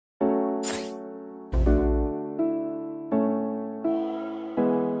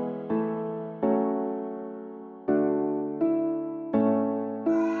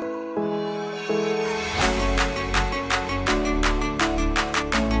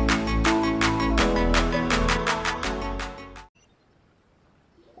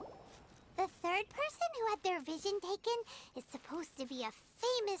mistaken, is supposed to be a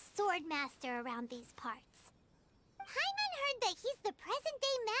famous sword master around these parts. Paimon heard that he's the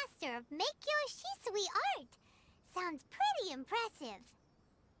present-day master of Meikyo Shisui art. Sounds pretty impressive.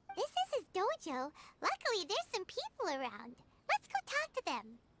 This is his dojo. Luckily, there's some people around. Let's go talk to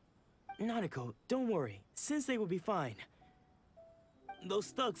them. Nanako, don't worry. Sensei will be fine. Those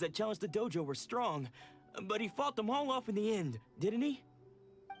thugs that challenged the dojo were strong, but he fought them all off in the end, didn't he?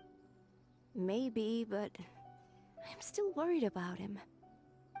 Maybe, but I'm still worried about him.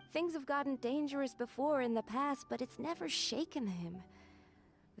 Things have gotten dangerous before in the past, but it's never shaken him.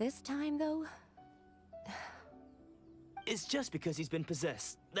 This time, though... It's just because he's been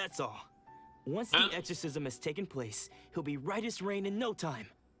possessed, that's all. Once the exorcism has taken place, he'll be right as rain in no time.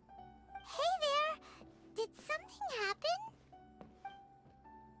 Hey there! Did something happen?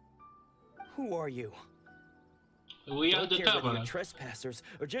 Who are you? We are Don't the care whether traveler. you're trespassers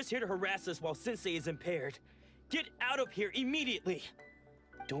or just here to harass us while Sensei is impaired. Get out of here immediately!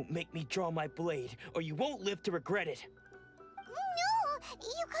 Don't make me draw my blade, or you won't live to regret it. No!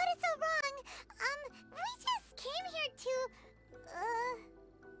 You got it so wrong! We just came here to...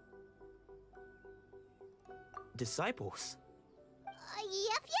 Disciples?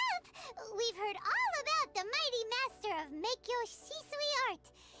 Yep. We've heard all about the mighty master of Meikyo Shisui art.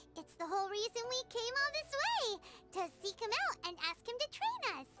 It's the whole reason we came all this way, to seek him out and ask him to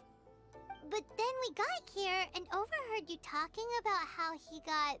train us. But then we got here and overheard you talking about how he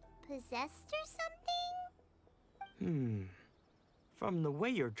got possessed or something? From the way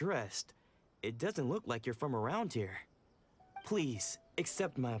you're dressed, it doesn't look like you're from around here. Please,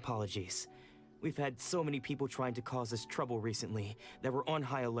 accept my apologies. We've had so many people trying to cause us trouble recently that we're on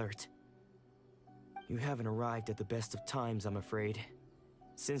high alert. You haven't arrived at the best of times, I'm afraid.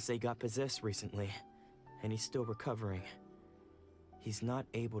 Sensei got possessed recently, and he's still recovering. He's not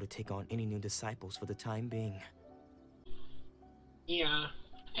able to take on any new disciples for the time being. Yeah,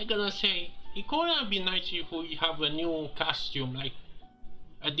 I gonna say, it gonna be nice if we have a new costume, like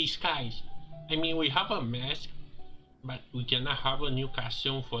a disguise. I mean, we have a mask, but we cannot have a new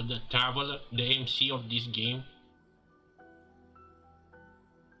costume for the traveler, the MC of this game.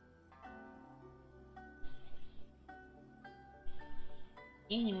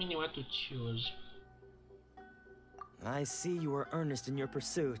 Any minute what to choose. I see you are earnest in your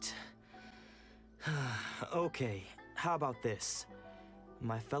pursuit. Okay, how about this?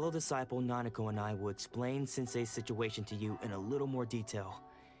 My fellow disciple Nanako and I will explain Sensei's situation to you in a little more detail.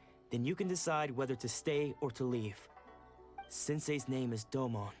 Then you can decide whether to stay or to leave. Sensei's name is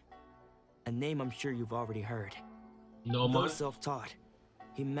Domon, a name I'm sure you've already heard. Domon? Though self-taught,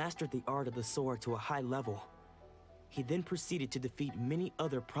 he mastered the art of the sword to a high level. He then proceeded to defeat many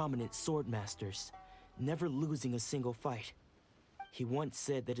other prominent sword masters, never losing a single fight. He once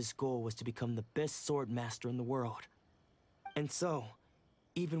said that his goal was to become the best sword master in the world. And so,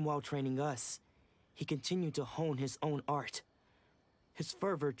 even while training us, he continued to hone his own art. His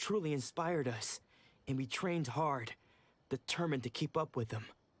fervor truly inspired us, and we trained hard, determined to keep up with him.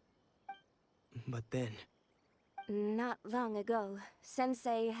 But then... Not long ago,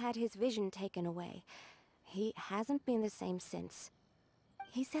 Sensei had his vision taken away. He hasn't been the same since.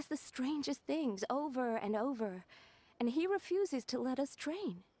 He says the strangest things over and over, and he refuses to let us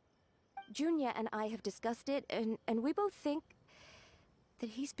train. Junya and I have discussed it, and we both think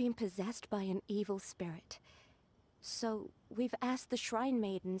that he's been possessed by an evil spirit. So we've asked the shrine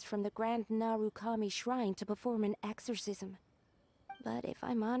maidens from the Grand Narukami Shrine to perform an exorcism. But if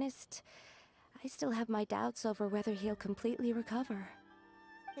I'm honest, I still have my doubts over whether he'll completely recover.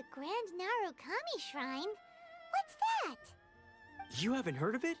 The Grand Narukami Shrine? What's that? You haven't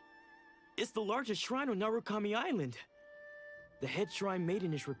heard of it? It's the largest shrine on Narukami Island. The head shrine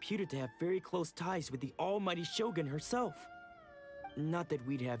maiden is reputed to have very close ties with the almighty Shogun herself. Not that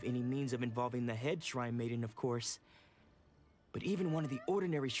we'd have any means of involving the head shrine maiden, of course. But even one of the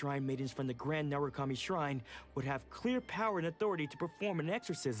ordinary shrine maidens from the Grand Narukami Shrine would have clear power and authority to perform an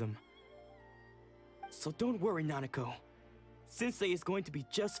exorcism. So don't worry, Nanako. Sensei is going to be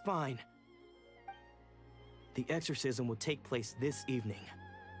just fine. The exorcism will take place this evening.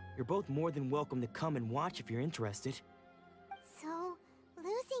 You're both more than welcome to come and watch if you're interested. So,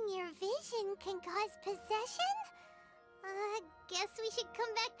 losing your vision can cause possession? Guess we should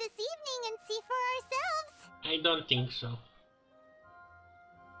come back this evening and see for ourselves. I don't think so.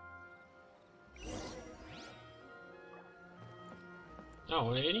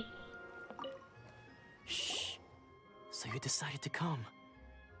 Oh, really? Shh. So you decided to come.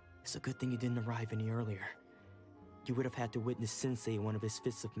 It's a good thing you didn't arrive any earlier. You would have had to witness Sensei in one of his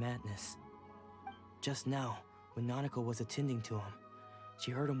fits of madness. Just now, when Nanako was attending to him,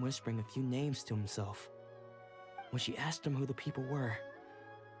 she heard him whispering a few names to himself. When she asked him who the people were,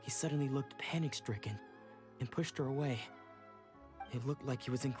 he suddenly looked panic-stricken and pushed her away. It looked like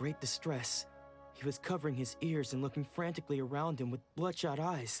he was in great distress. He was covering his ears and looking frantically around him with bloodshot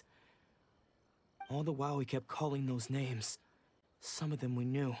eyes. All the while he kept calling those names. Some of them we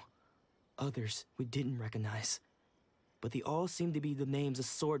knew, others we didn't recognize. But they all seemed to be the names of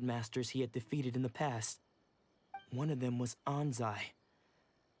sword masters he had defeated in the past. One of them was Anzai.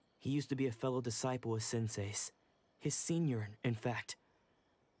 He used to be a fellow disciple of Sensei's, his senior, in fact.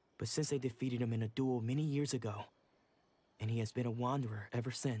 But Sensei defeated him in a duel many years ago, and he has been a wanderer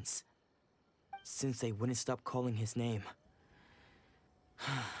ever since. Sensei wouldn't stop calling his name.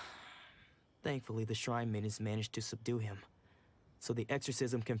 Thankfully, the shrine maidens managed to subdue him, so the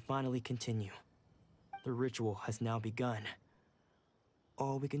exorcism can finally continue. The ritual has now begun.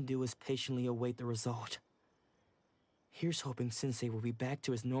 All we can do is patiently await the result. Here's hoping Sensei will be back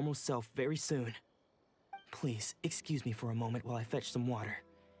to his normal self very soon. Please, excuse me for a moment while I fetch some water.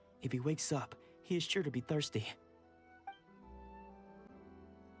 If he wakes up, he is sure to be thirsty.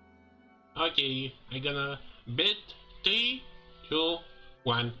 Okay, I'm gonna bet 3, 2,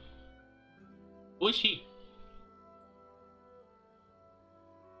 1. Who is he?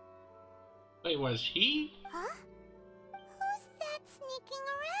 Wait, was he? Huh? Who's that sneaking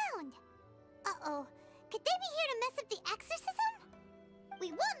around? Uh-oh. Could they be here to mess up the exorcism? We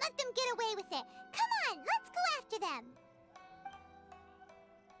won't let them get away with it. Come on, let's go after them.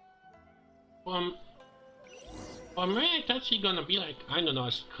 Maybe I thought she's gonna be like, I don't know,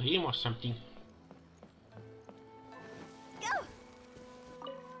 a scream or something. Go!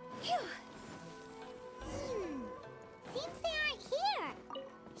 Phew. Seems they aren't here.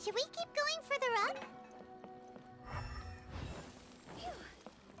 Should we keep going further up? Phew.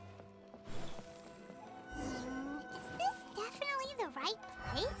 Is this definitely the right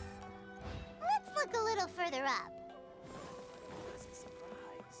place? Let's look a little further up.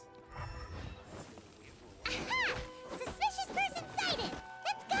 Aha! Suspicious person sighted!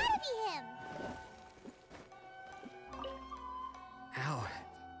 That's gotta be him!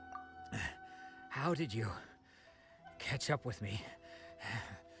 How did you catch up with me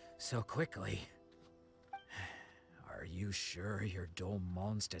so quickly? Are you sure you're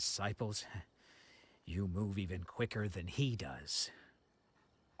Domon's disciples? You move even quicker than he does.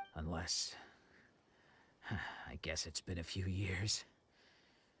 Unless... I guess it's been a few years.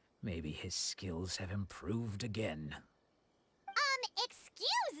 Maybe his skills have improved again.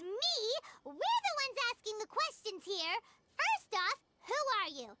 Excuse me? We're the ones asking the questions here. First off, who are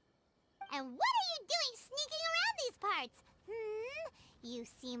you? And what are you doing sneaking around these parts? You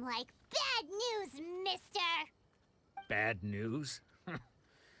seem like bad news, mister. Bad news?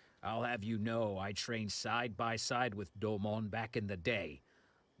 I'll have you know I trained side by side with Domon back in the day,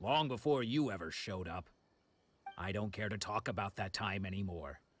 long before you ever showed up. I don't care to talk about that time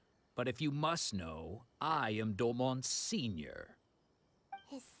anymore. But if you must know, I am Domon's senior.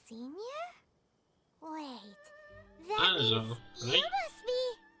 His senior? Wait, that Anzo, means you right? must be...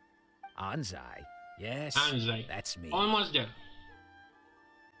 Anzai? Yes, Anzai. that's me. Almost there.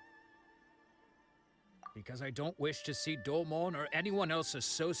 Because I don't wish to see Domon or anyone else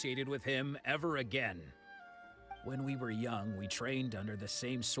associated with him ever again. When we were young, we trained under the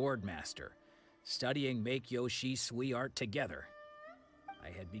same sword master, studying Meikyo Shisui art together. I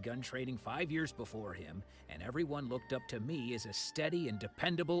had begun training 5 years before him, and everyone looked up to me as a steady and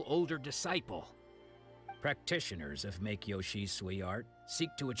dependable older disciple. Practitioners of Meikyo Shisui art seek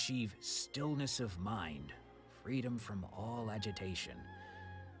to achieve stillness of mind, freedom from all agitation.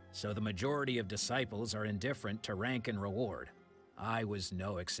 So the majority of disciples are indifferent to rank and reward. I was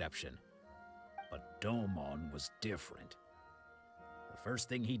no exception. But Domon was different. The first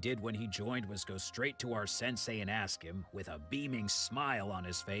thing he did when he joined was go straight to our sensei and ask him, with a beaming smile on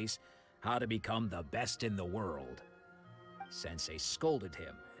his face, how to become the best in the world. Sensei scolded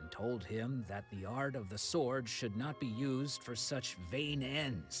him and told him that the art of the sword should not be used for such vain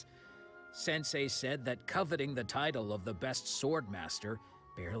ends. Sensei said that coveting the title of the best sword master,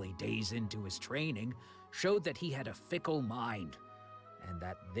 barely days into his training, showed that he had a fickle mind, and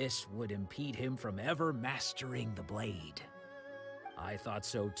that this would impede him from ever mastering the blade. I thought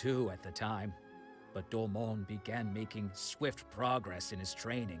so too at the time, but Domon began making swift progress in his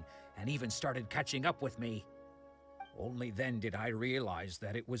training and even started catching up with me. Only then did I realize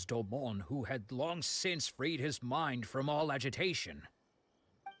that it was Domon who had long since freed his mind from all agitation.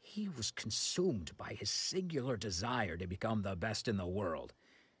 He was consumed by his singular desire to become the best in the world.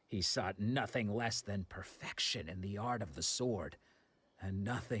 He sought nothing less than perfection in the art of the sword, and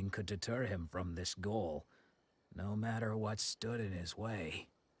nothing could deter him from this goal, no matter what stood in his way.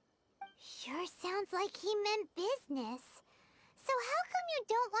 Sure sounds like he meant business. So how come you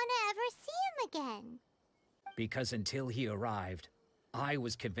don't want to ever see him again? Because until he arrived, I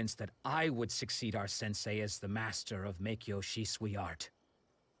was convinced that I would succeed our sensei as the master of Meikyo Shisui art.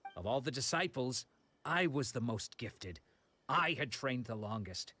 Of all the disciples, I was the most gifted. I had trained the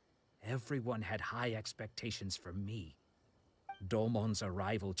longest. Everyone had high expectations for me. Domon's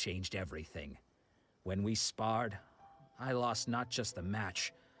arrival changed everything. When we sparred, I lost not just the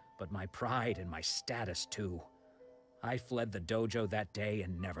match, but my pride and my status too. I fled the dojo that day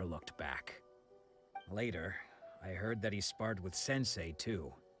and never looked back. Later, I heard that he sparred with Sensei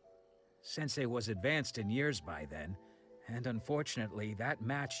too. Sensei was advanced in years by then, and unfortunately that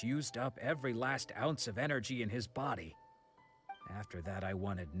match used up every last ounce of energy in his body. After that, I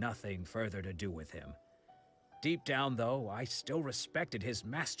wanted nothing further to do with him. Deep down, though, I still respected his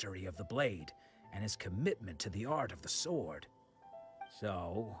mastery of the blade and his commitment to the art of the sword.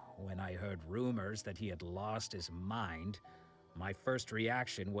 So, when I heard rumors that he had lost his mind, my first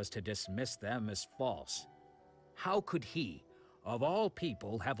reaction was to dismiss them as false. How could he, of all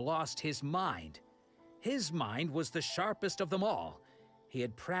people, have lost his mind? His mind was the sharpest of them all. He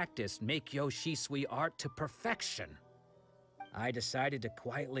had practiced Meikyo Shisui art to perfection. I decided to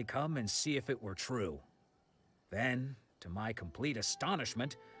quietly come and see if it were true. Then, to my complete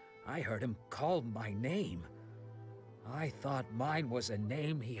astonishment, I heard him call my name. I thought mine was a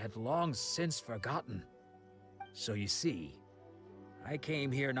name he had long since forgotten. So you see, I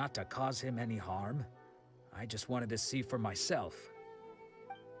came here not to cause him any harm. I just wanted to see for myself.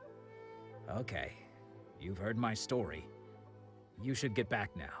 Okay, you've heard my story. You should get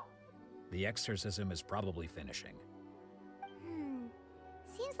back now. The exorcism is probably finishing.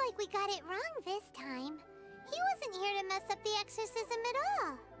 Seems like we got it wrong this time. He wasn't here to mess up the exorcism at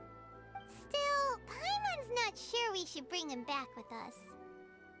all. Still, Paimon's not sure we should bring him back with us.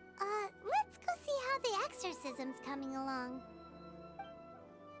 Let's go see how the exorcism's coming along.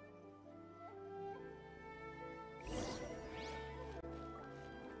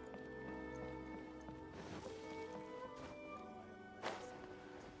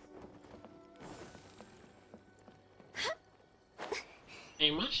 I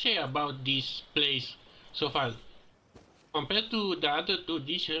must say about this place so far, compared to the other two,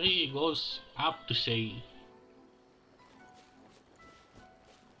 this really goes up to say.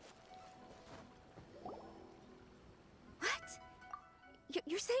 What?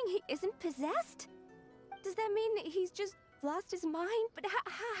 You're saying he isn't possessed? Does that mean he's just lost his mind? But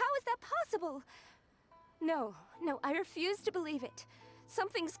how is that possible? No, I refuse to believe it.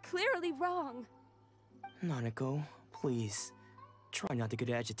 Something's clearly wrong. Nanako, please. Try not to get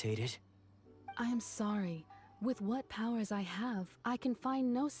agitated. I am sorry. With what powers I have, I can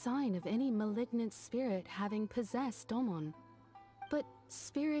find no sign of any malignant spirit having possessed Domon. But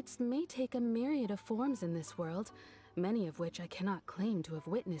spirits may take a myriad of forms in this world, many of which I cannot claim to have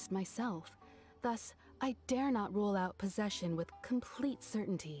witnessed myself. Thus, I dare not rule out possession with complete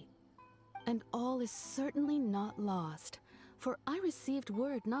certainty. And all is certainly not lost, for I received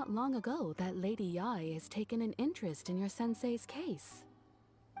word not long ago that Lady Yae has taken an interest in your sensei's case.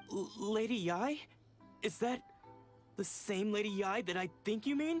 Lady Yae? Is that the same Lady Yae that I think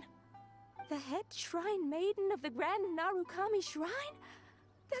you mean? The head shrine maiden of the Grand Narukami Shrine?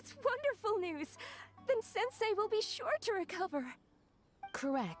 That's wonderful news! Then Sensei will be sure to recover.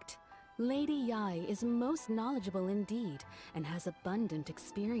 Correct. Lady Yae is most knowledgeable indeed, and has abundant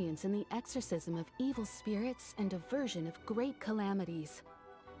experience in the exorcism of evil spirits and aversion of great calamities.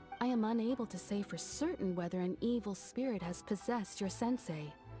 I am unable to say for certain whether an evil spirit has possessed your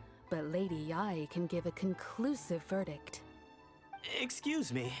sensei, but Lady Yae can give a conclusive verdict.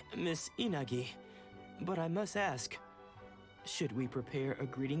 Excuse me, Miss Inagi, but I must ask, should we prepare a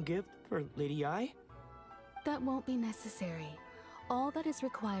greeting gift for Lady Yae? That won't be necessary. All that is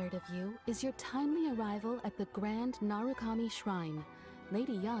required of you is your timely arrival at the Grand Narukami Shrine.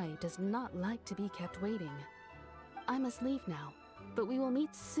 Lady Yae does not like to be kept waiting. I must leave now, but we will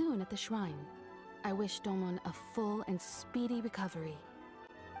meet soon at the shrine. I wish Domon a full and speedy recovery.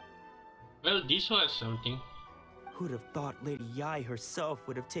 Well, this was something. Who'd have thought Lady Yae herself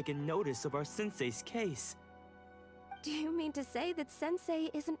would have taken notice of our sensei's case? Do you mean to say that Sensei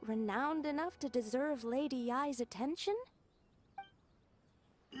isn't renowned enough to deserve Lady Yae's attention?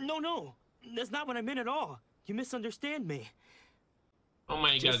 No, that's not what I meant at all. You misunderstand me. Oh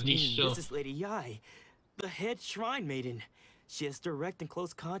my god, This is Lady Yae, the head shrine maiden. She has direct and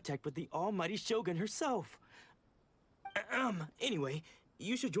close contact with the almighty Shogun herself. Anyway,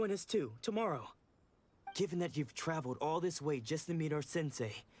 you should join us too, tomorrow. Given that you've traveled all this way just to meet our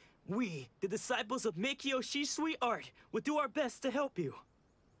sensei, we, the disciples of Meikyo Shisui art, will do our best to help you.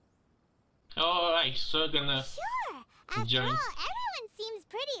 Alright, so gonna Sure. After join. all, everyone seems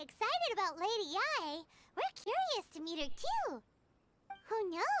pretty excited about Lady Yae. We're curious to meet her too. Who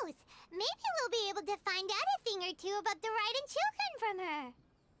knows? Maybe we'll be able to find out a thing or two about the Raiden children from her.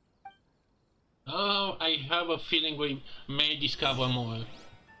 Oh, I have a feeling we may discover more.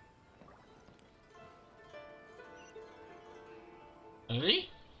 Really?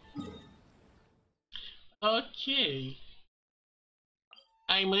 Okay.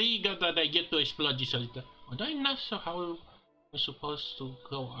 I'm really glad that I get to explore this a little. Although I'm not sure how I'm supposed to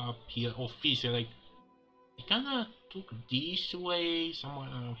go up here officially. Like, I kinda took this way, somewhere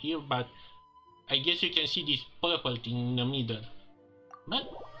around here, but I guess you can see this purple thing in the middle. But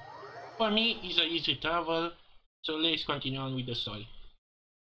for me, it's a easy travel, so let's continue on with the story.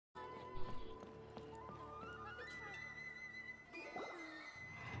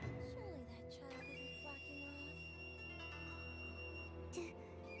 Surely that child isn't flocking off.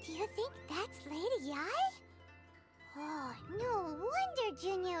 Do you think that's Lady Yae? Oh, no wonder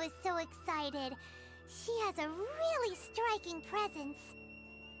Junyo is so excited. She has a really striking presence.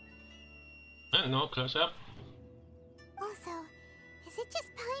 No, close up. Also, is it just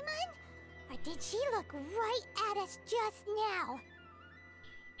Paimon? Or did she look right at us just now?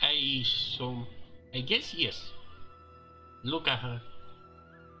 I guess yes. Look at her.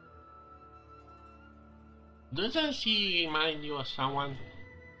 Doesn't she remind you of someone?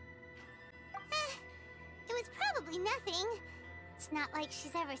 It was probably nothing. It's not like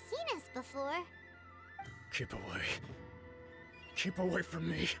she's ever seen us before. Keep away. Keep away from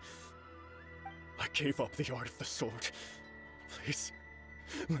me. I gave up the art of the sword. Please,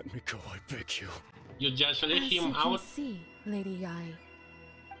 let me go, I beg you. You just let As him you out? can see, Lady Yae,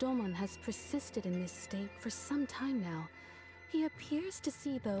 Domon has persisted in this state for some time now. He appears to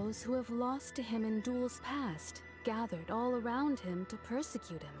see those who have lost to him in duels past, gathered all around him to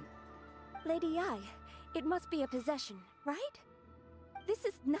persecute him. Lady Yae, it must be a possession, right? This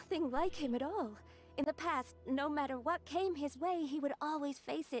is nothing like him at all. In the past, no matter what came his way, he would always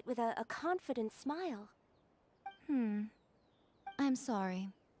face it with a confident smile. I'm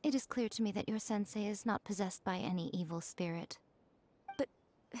sorry. It is clear to me that your sensei is not possessed by any evil spirit. But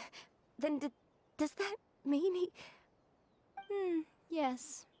then does that mean he...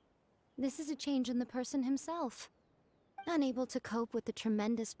 Yes. This is a change in the person himself. Unable to cope with the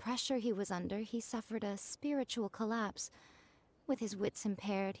tremendous pressure he was under, he suffered a spiritual collapse. With his wits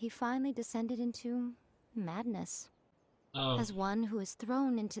impaired, he finally descended into madness. Oh. As one who is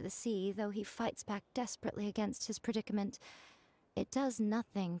thrown into the sea, though he fights back desperately against his predicament, it does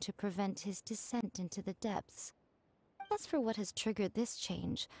nothing to prevent his descent into the depths. As for what has triggered this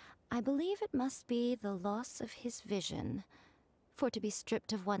change, I believe it must be the loss of his vision. For to be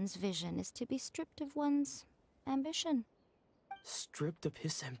stripped of one's vision is to be stripped of one's ambition. Stripped of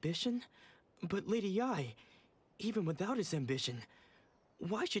his ambition? But Lady Yae, even without his ambition,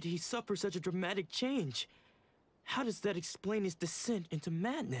 why should he suffer such a dramatic change? How does that explain his descent into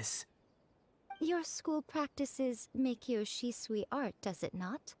madness? Your school practices Meikyo Shisui art, does it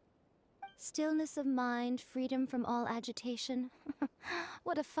not? Stillness of mind, freedom from all agitation.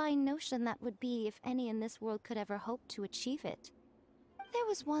 What a fine notion that would be if any in this world could ever hope to achieve it. There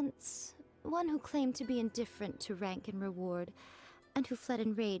was once one who claimed to be indifferent to rank and reward, and who fled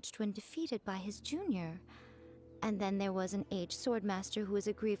enraged when defeated by his junior. And then there was an aged swordmaster who was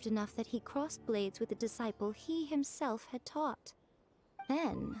aggrieved enough that he crossed blades with a disciple he himself had taught.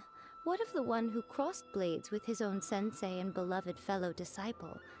 Then, what of the one who crossed blades with his own sensei and beloved fellow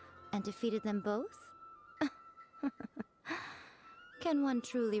disciple, and defeated them both? Can one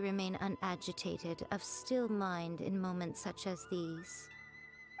truly remain unagitated, of still mind in moments such as these?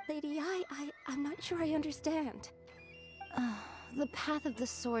 Lady Yae, I'm not sure I understand. The path of the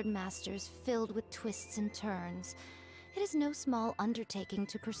sword master is filled with twists and turns. It is no small undertaking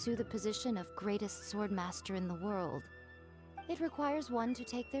to pursue the position of greatest sword master in the world. It requires one to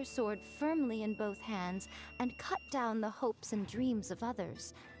take their sword firmly in both hands and cut down the hopes and dreams of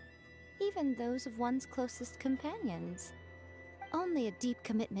others, even those of one's closest companions. Only a deep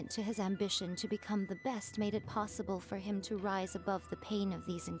commitment to his ambition to become the best made it possible for him to rise above the pain of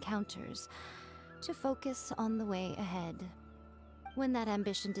these encounters, to focus on the way ahead. When that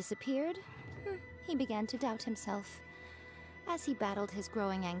ambition disappeared, he began to doubt himself. As he battled his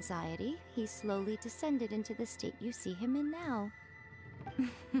growing anxiety, he slowly descended into the state you see him in now.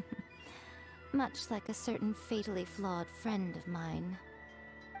 Much like a certain fatally flawed friend of mine.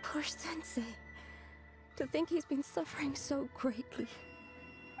 Poor Sensei. To think he's been suffering so greatly.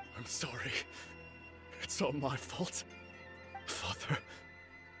 I'm sorry. It's all my fault. Father,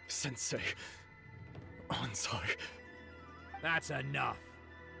 Sensei, Onsai. That's enough.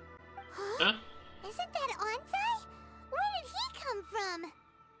 Huh? Isn't that Onsai? Where did he come from?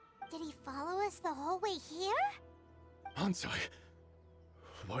 Did he follow us the whole way here? Onsai,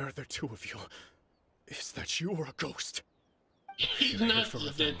 why are there two of you? Is that you or a ghost? He's You're here not for dead.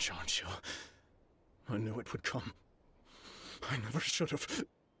 revenge, aren't you? I knew it would come. I never should have.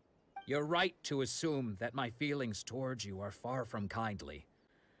 You're right to assume that my feelings towards you are far from kindly.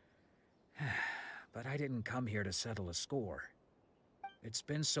 But I didn't come here to settle a score. It's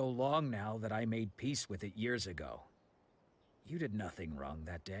been so long now that I made peace with it years ago. You did nothing wrong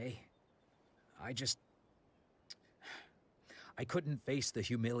that day. I couldn't face the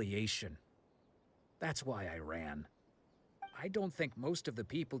humiliation. That's why I ran. I don't think most of the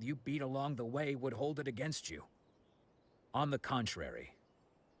people you beat along the way would hold it against you. On the contrary,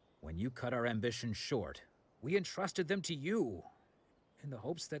 when you cut our ambitions short, we entrusted them to you, in the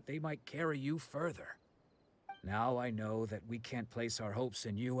hopes that they might carry you further. Now I know that we can't place our hopes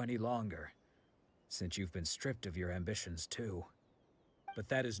in you any longer, since you've been stripped of your ambitions too. But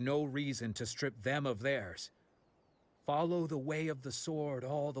that is no reason to strip them of theirs. Follow the way of the sword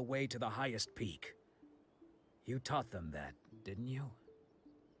all the way to the highest peak. You taught them that, didn't you?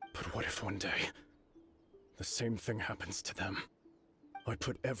 But what if one day, the same thing happens to them? I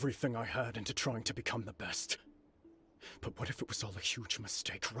put everything I had into trying to become the best. But what if it was all a huge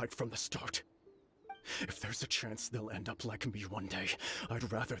mistake right from the start? If there's a chance they'll end up like me one day,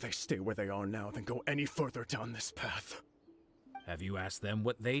 I'd rather they stay where they are now than go any further down this path. Have you asked them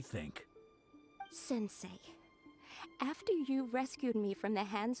what they think? Sensei, after you rescued me from the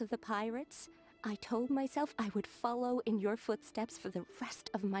hands of the pirates, I told myself I would follow in your footsteps for the rest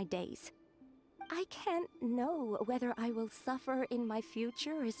of my days. I can't know whether I will suffer in my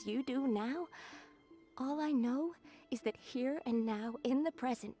future as you do now. All I know is that here and now, in the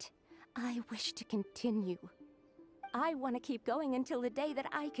present, I wish to continue. I want to keep going until the day that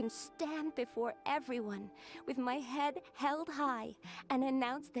I can stand before everyone with my head held high and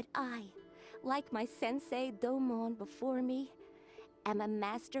announce that I, like my sensei Domon before me, am a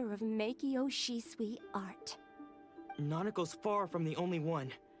master of Meikyo Shisui art. Nanako's far from the only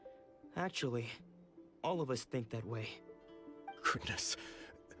one. Actually, all of us think that way. Goodness.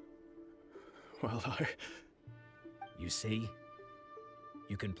 Well, You see?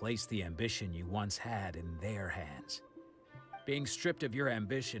 You can place the ambition you once had in their hands. Being stripped of your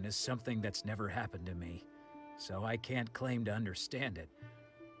ambition is something that's never happened to me, so I can't claim to understand it.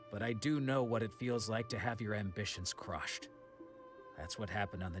 But I do know what it feels like to have your ambitions crushed. That's what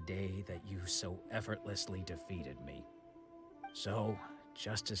happened on the day that you so effortlessly defeated me. So,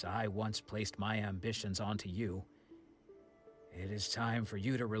 just as I once placed my ambitions onto you, it is time for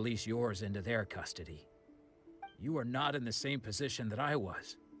you to release yours into their custody. You are not in the same position that I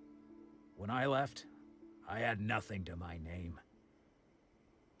was. When I left, I had nothing to my name.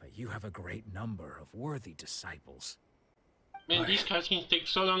 But you have a great number of worthy disciples. Man, these cutscenes take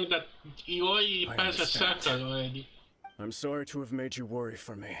so long that you already I passed a understand. circle already. I'm sorry to have made you worry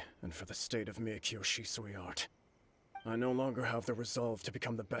for me, and for the state of Meikyo Shisui art. I no longer have the resolve to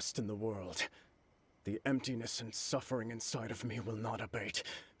become the best in the world. The emptiness and suffering inside of me will not abate,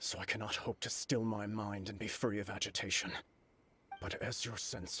 so I cannot hope to still my mind and be free of agitation. But as your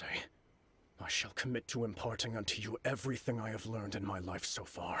sensei, I shall commit to imparting unto you everything I have learned in my life so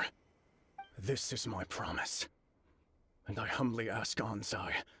far. This is my promise. And I humbly ask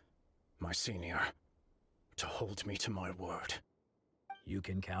Onsai, my senior, to hold me to my word. You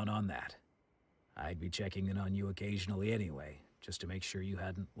can count on that. I'd be checking in on you occasionally anyway, just to make sure you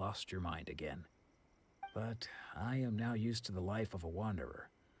hadn't lost your mind again. But I am now used to the life of a wanderer.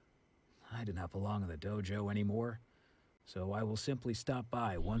 I do not belong in the dojo anymore, so I will simply stop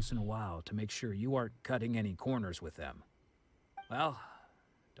by once in a while to make sure you aren't cutting any corners with them. Well,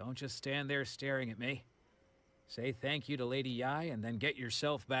 don't just stand there staring at me. Say thank you to Lady Yai and then get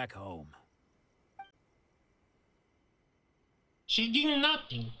yourself back home. She did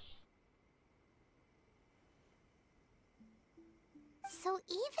nothing. So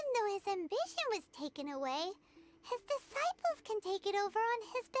even though his ambition was taken away, his disciples can take it over on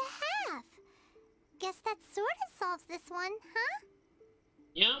his behalf. Guess that sort of solves this one, huh?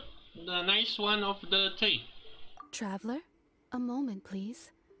 Yeah, the nice one of the three. Traveler, a moment,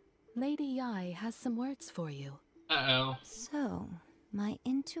 please. Lady Yai has some words for you. Uh-oh. So, my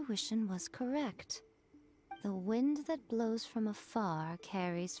intuition was correct. The wind that blows from afar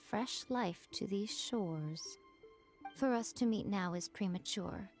carries fresh life to these shores. For us to meet now is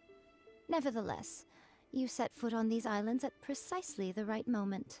premature. Nevertheless, you set foot on these islands at precisely the right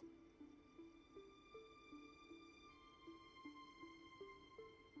moment.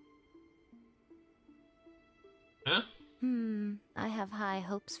 Huh? I have high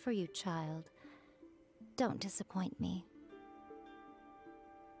hopes for you, child. Don't disappoint me.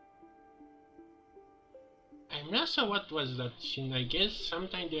 I'm not sure what was that scene. I guess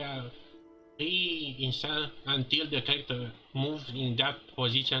sometimes they are reinstalled until the character moves in that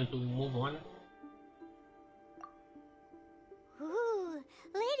position to move on. Ooh,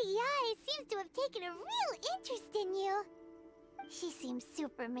 Lady Ai seems to have taken a real interest in you. She seems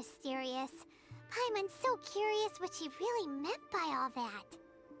super mysterious. Paimon's so curious what she really meant by all that.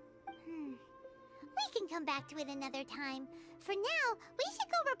 We can come back to it another time. For now, we should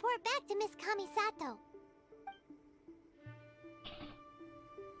go report back to Miss Kamisato.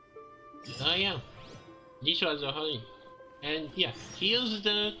 Oh yeah, this was a hurry. And yeah, here's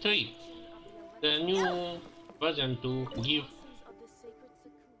the tree. The new version to give.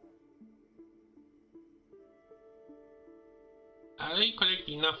 I already collect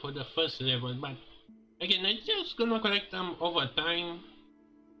enough for the first level, but again, I'm just gonna collect them over time.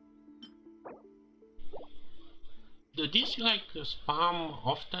 Do this like spam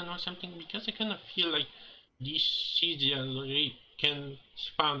often or something? Because I kind of feel like this CGL can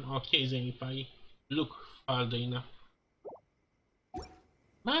spawn occasionally if I look farther enough.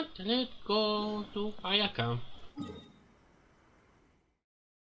 But let's go to Ayaka.